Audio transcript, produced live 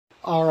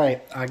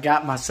Alright, I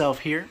got myself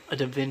here a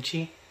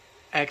Davinci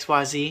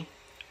XYZ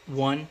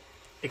 1,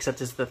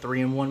 except it's the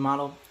 3-in-1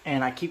 model.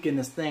 And I keep getting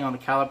this thing on the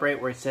calibrate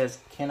where it says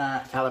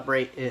cannot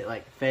calibrate, it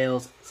like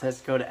fails. It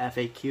says go to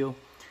FAQ.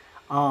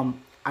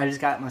 I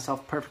just got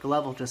myself perfect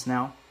level just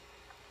now.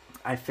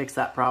 I fixed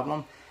that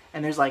problem.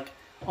 And there's like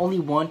only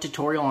one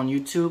tutorial on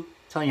YouTube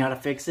telling you how to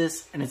fix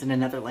this, and it's in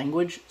another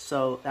language.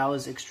 So that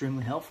was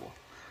extremely helpful.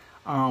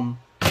 So I'm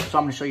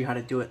going to show you how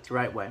to do it the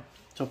right way.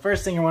 So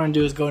first thing you want to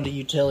do is go into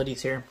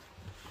utilities here.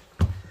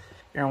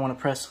 You're going to want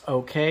to press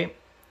OK,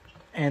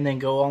 and then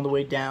go all the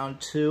way down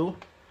to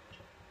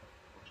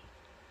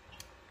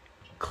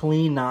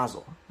clean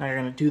nozzle. Now you're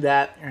going to do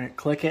that, you're going to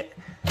click it,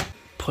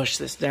 push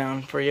this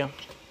down for you.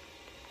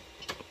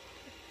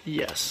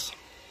 Yes.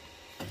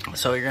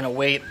 So you're going to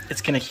wait,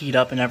 it's going to heat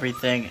up and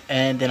everything,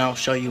 and then I'll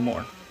show you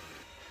more.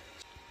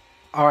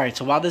 Alright,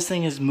 so while this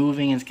thing is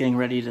moving and it's getting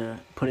ready to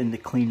put in the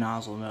clean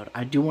nozzle mode,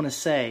 I do want to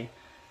say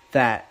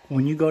that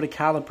when you go to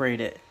calibrate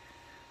it,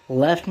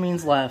 left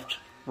means left,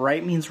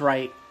 right means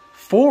right,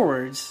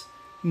 forwards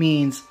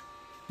means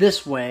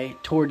this way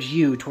towards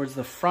you, towards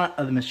the front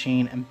of the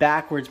machine, and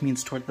backwards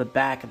means towards the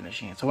back of the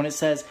machine. So when it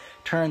says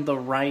turn the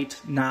right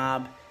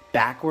knob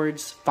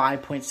backwards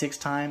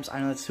 5.6 times, I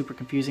know that's super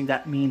confusing,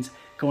 that means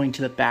going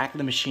to the back of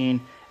the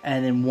machine,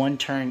 and then one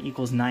turn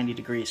equals 90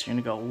 degrees. So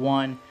you're going to go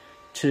 1,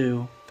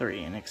 2,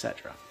 3, and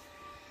etc.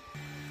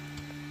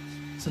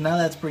 So now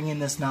that's bringing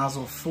this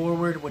nozzle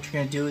forward. What you're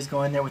going to do is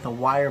go in there with a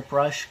wire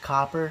brush,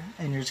 copper,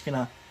 and you're just going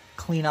to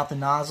clean out the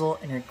nozzle,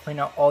 and you're going to clean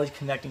out all these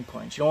connecting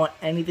points. You don't want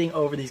anything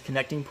over these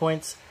connecting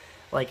points,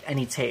 like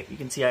any tape. You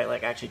can see I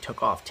like actually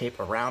took off tape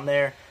around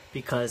there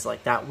because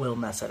like that will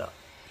mess it up.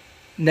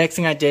 Next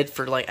thing I did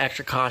for like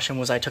extra caution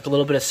was I took a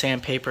little bit of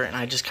sandpaper and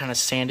I just kind of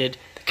sanded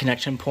the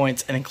connection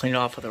points and then cleaned it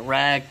off with a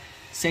rag.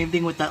 Same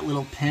thing with that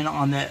little pin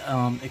on the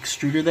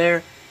extruder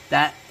there.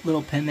 That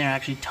little pin there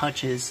actually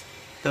touches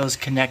those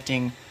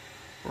connecting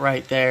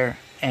right there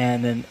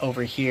and then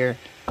over here.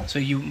 So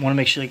you want to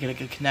make sure you get a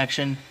good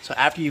connection. So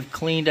after you've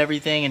cleaned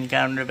everything and you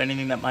got rid of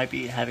anything that might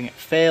be having it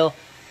fail,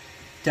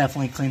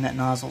 definitely clean that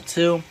nozzle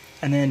too.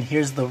 And then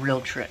here's the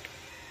real trick.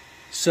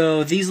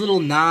 So these little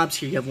knobs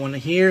here, you have one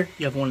here,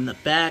 you have one in the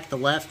back, the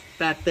left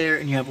back there,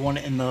 and you have one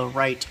in the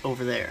right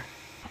over there.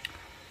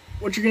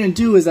 What you're going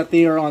to do is that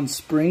they are on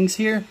springs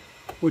here.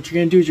 What you're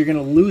going to do is you're going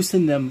to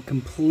loosen them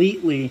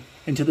completely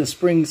until the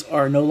springs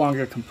are no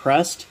longer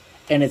compressed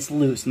and it's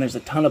loose and there's a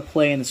ton of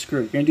play in the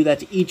screw. You're going to do that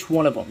to each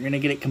one of them. You're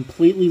going to get it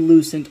completely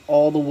loosened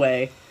all the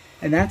way,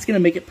 and that's going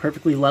to make it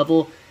perfectly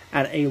level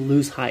at a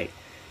loose height.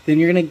 Then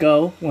you're going to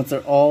go, once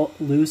they're all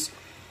loose,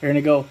 you're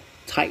going to go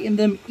tighten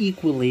them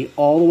equally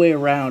all the way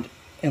around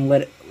and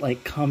let it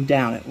like come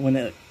down. When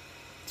the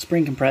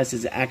spring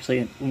compresses,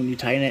 actually when you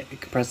tighten it,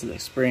 it compresses the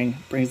spring,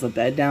 brings the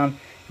bed down.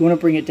 You want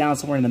to bring it down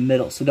somewhere in the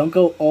middle. So don't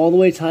go all the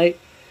way tight,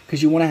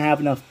 because you want to have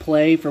enough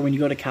play for when you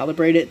go to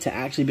calibrate it to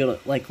actually be able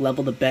to like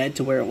level the bed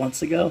to where it wants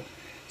to go.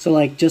 So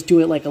like just do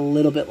it like a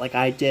little bit like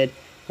I did,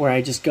 where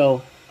I just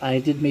go, I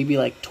did maybe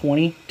like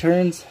 20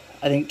 turns,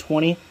 I think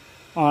 20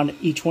 on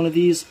each one of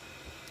these.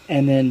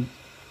 And then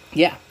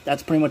yeah,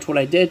 that's pretty much what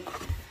I did.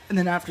 And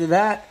then after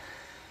that,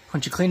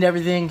 once you cleaned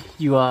everything,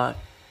 you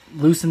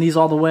loosen these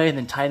all the way and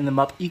then tighten them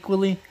up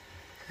equally.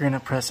 You're going to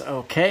press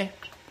OK.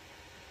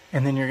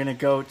 And then you're going to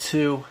go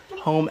to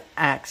home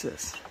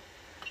axis.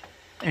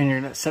 And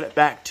you're going to set it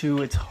back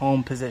to its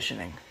home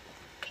positioning.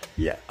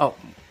 Yeah. Oh,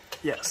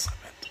 yes.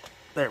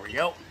 There we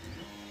go.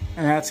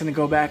 And that's going to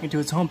go back into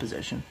its home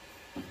position.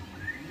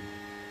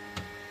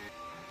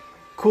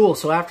 Cool.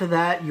 So after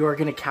that, you are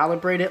going to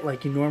calibrate it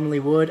like you normally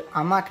would.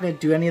 I'm not going to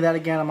do any of that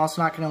again. I'm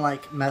also not going to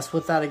like mess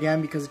with that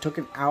again because it took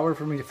an hour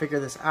for me to figure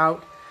this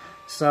out.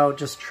 So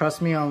just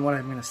trust me on what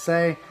I'm going to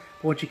say.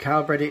 But once you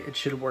calibrate it, it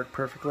should work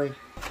perfectly.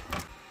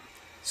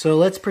 So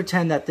let's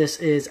pretend that this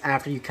is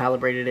after you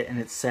calibrated it and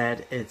it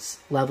said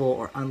it's level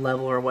or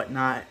unlevel or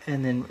whatnot.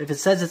 And then if it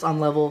says it's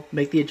unlevel,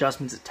 make the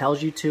adjustments it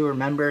tells you to.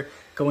 Remember,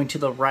 going to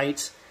the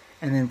right,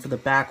 and then for the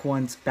back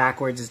ones,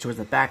 backwards is towards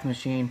the back of the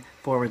machine,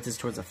 forwards is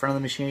towards the front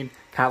of the machine.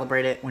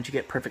 Calibrate it. Once you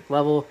get perfect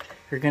level,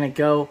 you're going to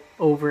go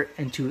over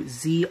into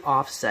Z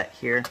offset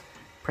here.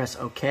 Press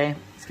OK.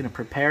 It's going to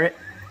prepare it,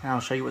 and I'll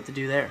show you what to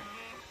do there.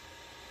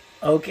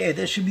 Okay,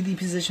 this should be the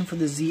position for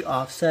the Z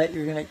offset.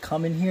 You're going to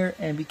come in here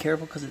and be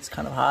careful because it's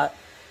kind of hot.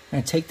 I'm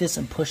going to take this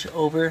and push it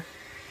over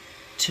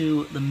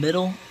to the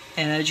middle.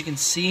 And as you can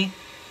see,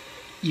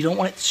 you don't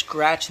want it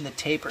scratching the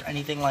tape or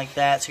anything like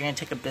that. So you're going to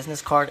take a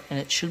business card, and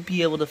it should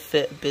be able to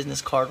fit a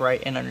business card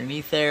right in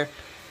underneath there.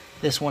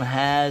 This one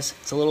has,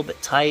 it's a little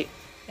bit tight.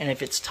 And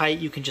if it's tight,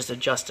 you can just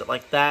adjust it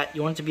like that.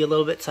 You want it to be a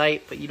little bit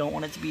tight, but you don't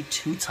want it to be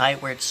too tight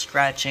where it's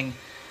scratching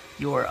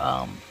your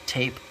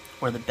tape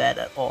or the bed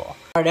at all.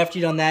 Alright, after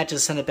you've done that,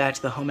 just send it back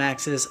to the home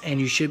axis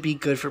and you should be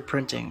good for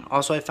printing.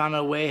 Also, I found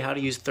a way how to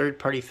use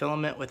third-party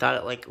filament without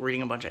it like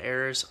reading a bunch of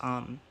errors.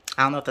 I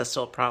don't know if that's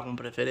still a problem,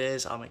 but if it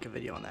is, I'll make a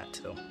video on that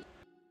too.